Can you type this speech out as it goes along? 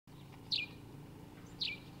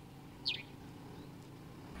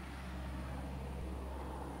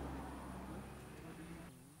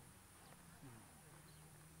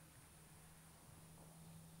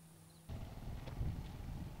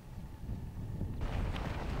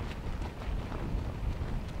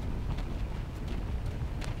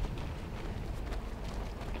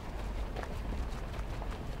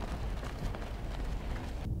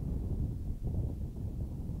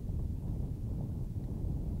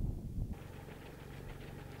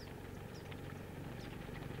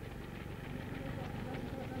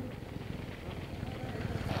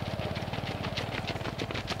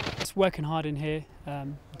working hard in here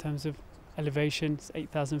in terms of elevation. It's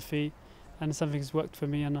 8,000 feet, and something's worked for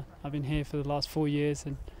me, and I've been here for the last 4 years,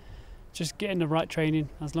 and just getting the right training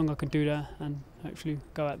as long as I can do that, and hopefully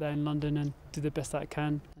go out there in London and do the best that I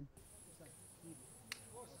can.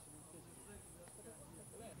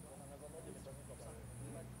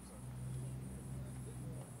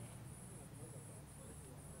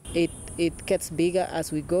 It gets bigger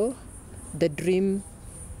as we go. The dream,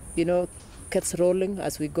 gets rolling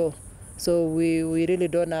as we go. So we really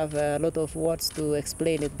don't have a lot of words to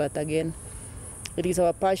explain it, but again, it is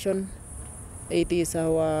our passion, it is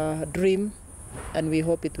our dream, and we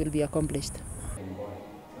hope it will be accomplished.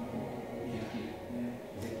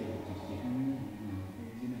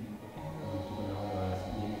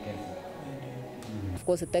 Of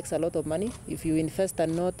course, it takes a lot of money. If you invest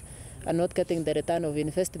and not getting the return of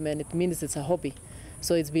investment, it means it's a hobby.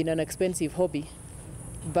 So it's been an expensive hobby.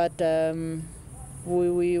 But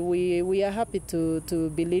we are happy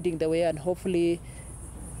to be leading the way, and hopefully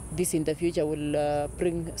this in the future will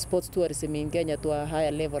bring sports tourism in Kenya to a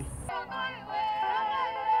higher level.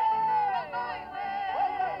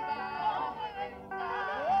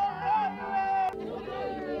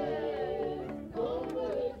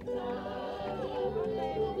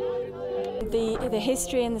 The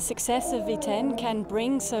history and the success of Iten can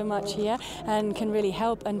bring so much here and can really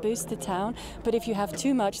help and boost the town. But if you have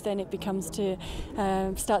too much, then it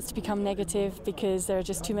starts to become negative, because there are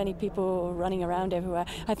just too many people running around everywhere.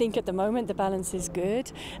 I think at the moment the balance is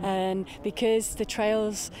good, and because the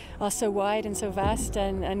trails are so wide and so vast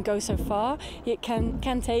and go so far, it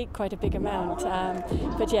can take quite a big amount.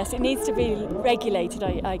 But yes, it needs to be regulated,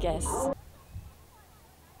 I guess.